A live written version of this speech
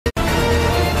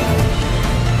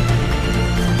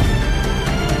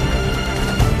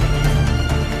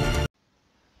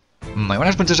Muy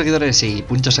buenas puntos seguidores y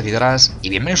puntos seguidoras, y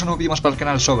bienvenidos a un nuevo vídeo más para el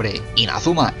canal sobre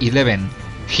Inazuma 11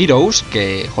 Heroes,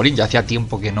 que, jolín, ya hacía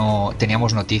tiempo que no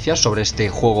teníamos noticias sobre este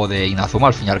juego de Inazuma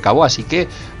al fin y al cabo, así que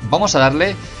vamos a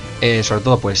darle, sobre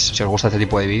todo pues si os gusta este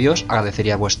tipo de vídeos,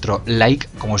 agradecería vuestro like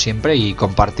como siempre y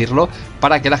compartirlo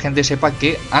para que la gente sepa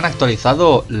que han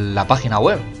actualizado la página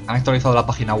web. Han actualizado la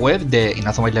página web de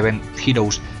Inazuma 11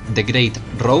 Heroes The Great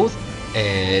Road.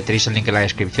 Tenéis el link en la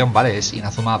descripción, ¿vale? Es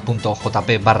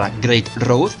inazuma.jp/Great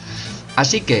Road.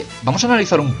 Así que vamos a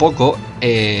analizar un poco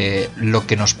lo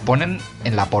que nos ponen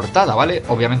en la portada, ¿vale?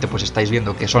 Obviamente pues estáis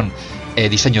viendo que son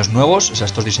diseños nuevos, o sea,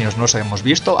 estos diseños no los habíamos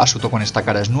visto. Asuto con esta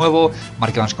cara es nuevo,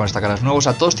 Mark Evans con esta cara es nuevo, o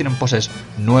sea, todos tienen poses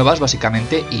nuevas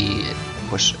básicamente y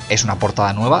pues es una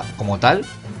portada nueva como tal.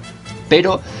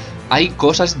 Pero hay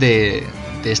cosas de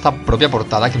esta propia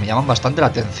portada que me llaman bastante la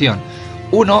atención.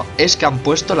 Uno es que han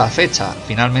puesto la fecha,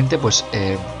 finalmente pues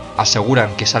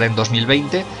aseguran que sale en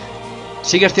 2020.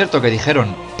 Sí que es cierto que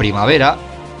dijeron primavera,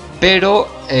 pero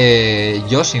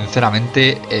yo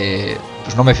sinceramente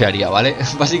pues no me fiaría, ¿vale?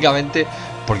 Básicamente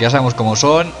porque ya sabemos cómo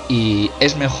son y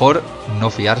es mejor no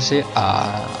fiarse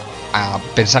a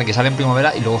pensar que sale en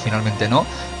primavera y luego finalmente no.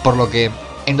 Por lo que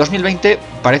en 2020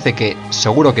 parece que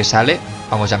seguro que sale,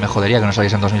 vamos, ya me jodería que no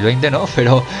saliese en 2020, ¿no?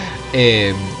 Pero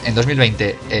en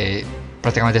 2020...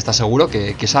 prácticamente está seguro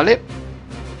que sale.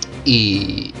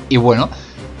 Y bueno,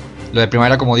 lo de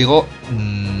primavera, como digo,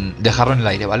 dejarlo en el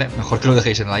aire, ¿vale? Mejor que lo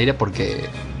dejéis en el aire porque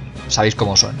sabéis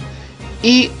cómo son.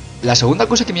 Y la segunda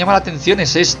cosa que me llama la atención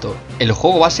es esto. El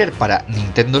juego va a ser para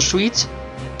Nintendo Switch,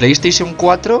 PlayStation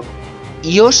 4,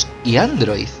 iOS y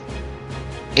Android.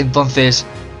 Entonces,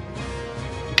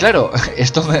 claro,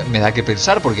 esto me da que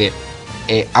pensar porque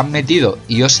han metido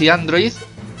iOS y Android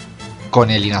con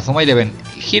el Inazuma 11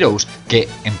 Heroes, que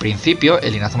en principio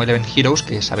el Inazuma 11 Heroes,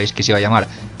 que sabéis que se iba a llamar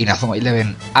Inazuma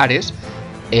 11 Ares,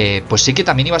 pues sí que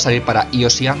también iba a salir para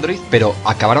iOS y Android, pero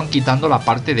acabaron quitando la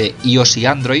parte de iOS y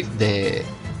Android de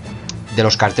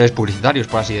los carteles publicitarios,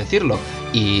 por así decirlo,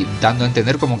 y dando a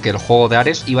entender como que el juego de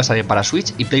Ares iba a salir para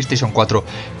Switch y PlayStation 4.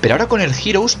 Pero ahora con el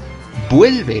Heroes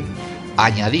vuelven a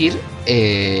añadir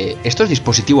estos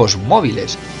dispositivos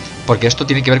móviles. Porque esto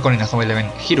tiene que ver con Inazuma 11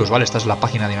 Heroes, ¿vale? Esta es la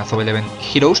página de Inazuma 11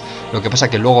 Heroes. Lo que pasa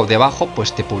que luego debajo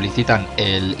pues te publicitan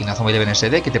el Inazuma 11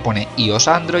 SD, que te pone iOS,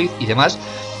 Android y demás.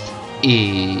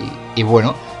 Y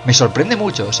bueno, me sorprende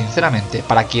mucho, sinceramente.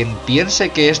 Para quien piense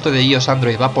que esto de iOS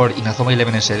Android va por Inazuma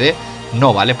 11 SD,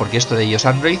 no, ¿vale? Porque esto de iOS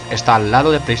Android está al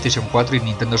lado de PlayStation 4 y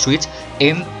Nintendo Switch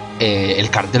en el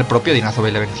cartel propio de Inazuma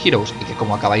 11 Heroes. Y que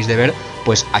como acabáis de ver,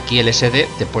 pues aquí el SD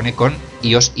te pone con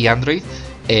iOS y Android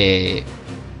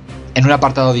en un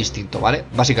apartado distinto, ¿vale?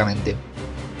 Básicamente.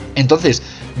 Entonces,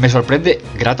 me sorprende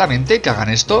gratamente que hagan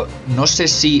esto. No sé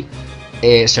si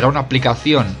será una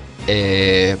aplicación...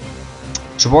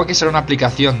 supongo que será una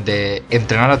aplicación de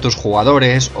entrenar a tus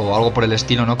jugadores o algo por el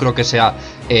estilo. No creo que sea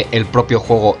el propio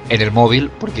juego en el móvil,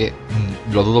 porque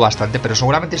lo dudo bastante. Pero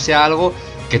seguramente sea algo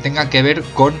que tenga que ver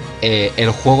con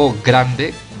el juego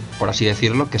grande, por así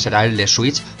decirlo, que será el de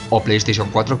Switch o PlayStation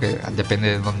 4, que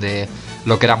depende de donde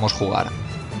lo queramos jugar.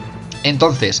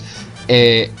 Entonces,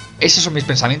 esos son mis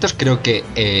pensamientos. Creo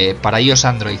que para iOS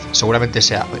Android seguramente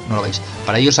sea, no lo veis,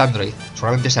 para iOS Android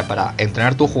seguramente sea para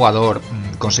entrenar tu jugador,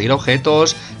 conseguir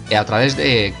objetos a través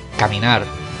de caminar.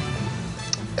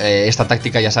 Esta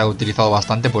táctica ya se ha utilizado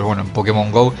bastante, pues bueno, en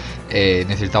Pokémon Go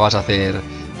necesitabas hacer,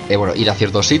 bueno, ir a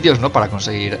ciertos sitios, ¿no? Para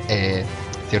conseguir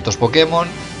ciertos Pokémon.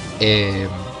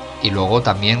 Y luego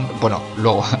también, bueno,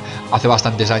 luego hace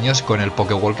bastantes años con el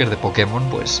Pokéwalker de Pokémon,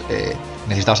 pues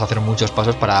necesitabas hacer muchos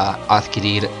pasos para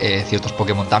adquirir ciertos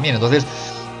Pokémon también. Entonces,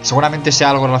 seguramente sea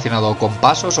algo relacionado con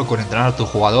pasos o con entrenar a tu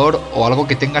jugador o algo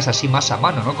que tengas así más a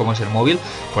mano, ¿no? Como es el móvil.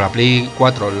 Con la Play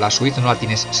 4, la Switch no la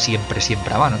tienes siempre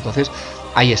a mano. Entonces,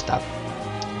 ahí está.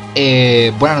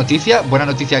 Buena noticia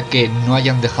que no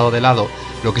hayan dejado de lado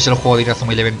lo que es el juego de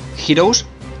Inazuma 11 Heroes.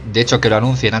 De hecho, que lo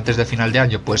anuncien antes de final de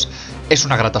año, pues es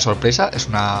una grata sorpresa, es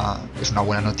una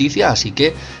buena noticia, así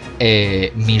que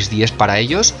mis 10 para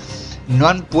ellos. No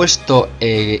han puesto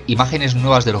imágenes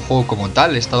nuevas del juego como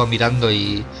tal, he estado mirando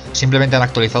y simplemente han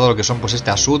actualizado lo que son pues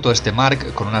este Asuto, este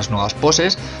Mark con unas nuevas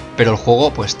poses, pero el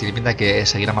juego pues tiene pinta de que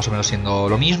seguirá más o menos siendo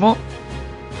lo mismo.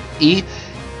 Y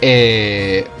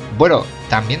bueno,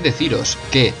 también deciros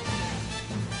que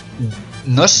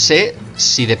no sé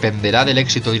si dependerá del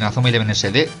éxito de Inazuma 11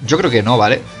 SD. Yo creo que no,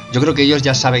 ¿vale? Yo creo que ellos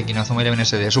ya saben que Inazuma 11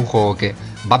 SD es un juego que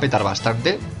va a petar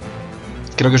bastante.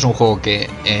 Creo que es un juego que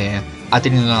ha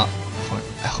tenido una...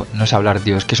 No sé hablar,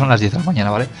 tío, es que son las 10 de la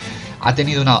mañana, ¿vale? Ha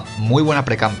tenido una muy buena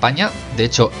pre-campaña. De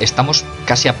hecho, estamos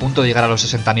casi a punto de llegar a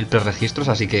los 60.000 preregistros,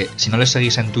 así que si no les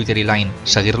seguís en Twitter y Line,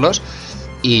 seguirlos.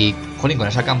 Y, jolín, con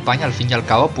esa campaña, al fin y al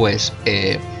cabo, pues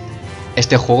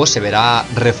este juego se verá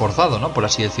reforzado, ¿no? Por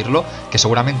así decirlo, que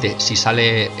seguramente si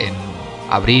sale en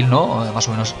abril, ¿no? Más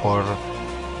o menos por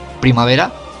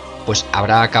primavera, pues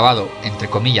habrá acabado, entre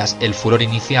comillas, el furor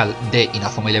inicial de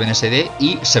Inazuma Eleven SD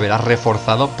y se verá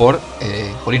reforzado por,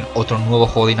 jolín, otro nuevo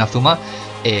juego de Inazuma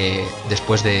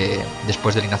después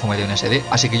del Inazuma Eleven SD.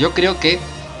 Así que yo creo que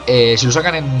si lo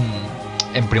sacan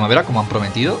en primavera, como han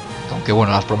prometido, aunque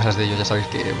bueno, las promesas de ellos ya sabéis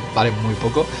que valen muy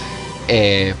poco,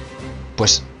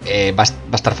 pues va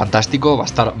a estar fantástico, va a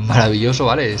estar maravilloso,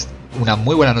 ¿vale? Es una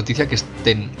muy buena noticia que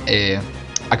estén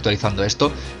actualizando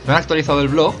esto. No han actualizado el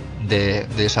blog de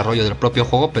desarrollo del propio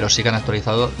juego, pero sí que han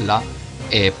actualizado la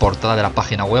portada de la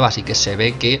página web, así que se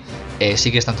ve que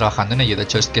sí que están trabajando en ello. De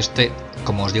hecho, es que este,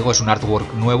 como os digo, es un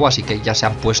artwork nuevo, así que ya se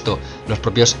han puesto los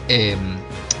propios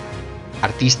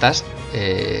artistas,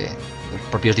 los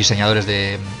propios diseñadores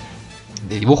de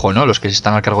dibujo, ¿no? Los que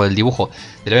están al cargo del dibujo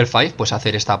de Level 5, pues a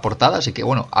hacer esta portada, así que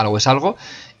bueno, algo es algo,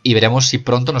 y veremos si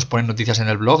pronto nos ponen noticias en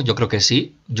el blog. Yo creo que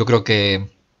sí, yo creo que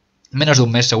menos de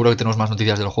un mes seguro que tenemos más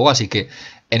noticias del juego, así que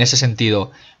en ese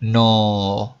sentido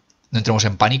no entremos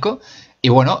en pánico. Y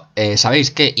bueno,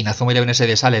 sabéis que Inazuma Eleven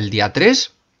SD sale el día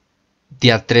 3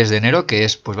 de enero, que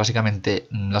es pues básicamente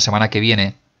la semana que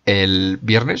viene, el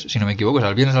viernes, si no me equivoco, o sea,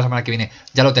 el viernes de la semana que viene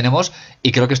ya lo tenemos,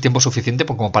 y creo que es tiempo suficiente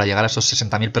como para llegar a esos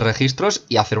 60.000 preregistros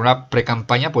y hacer una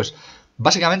pre-campaña pues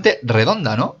básicamente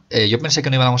redonda, ¿no? Yo pensé que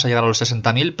no íbamos a llegar a los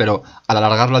 60.000, pero al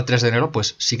alargarlo al 3 de enero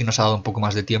pues sí que nos ha dado un poco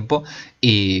más de tiempo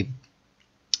y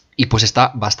pues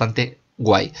está bastante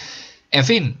guay. En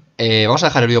fin, vamos a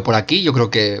dejar el vídeo por aquí. Yo creo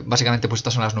que básicamente pues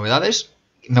estas son las novedades.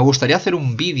 Me gustaría hacer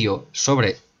un vídeo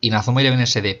sobre Inazuma Eleven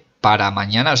SD para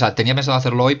mañana, o sea, tenía pensado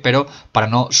hacerlo hoy, pero para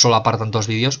no solapar tantos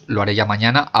vídeos, lo haré ya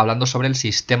mañana, hablando sobre el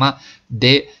sistema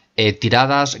de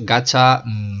tiradas, gacha,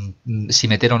 si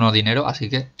meter o no dinero, así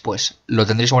que pues lo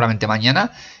tendréis seguramente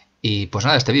mañana. Y pues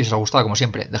nada, este vídeo si os ha gustado, como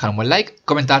siempre, dejad un buen like,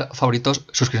 comentar, favoritos,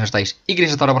 suscribiros si no estáis y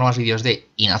queréis estar ahora para más vídeos de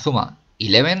Inazuma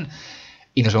Eleven.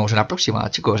 Y nos vemos en la próxima,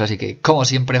 chicos, así que como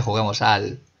siempre, juguemos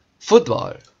al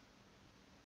fútbol.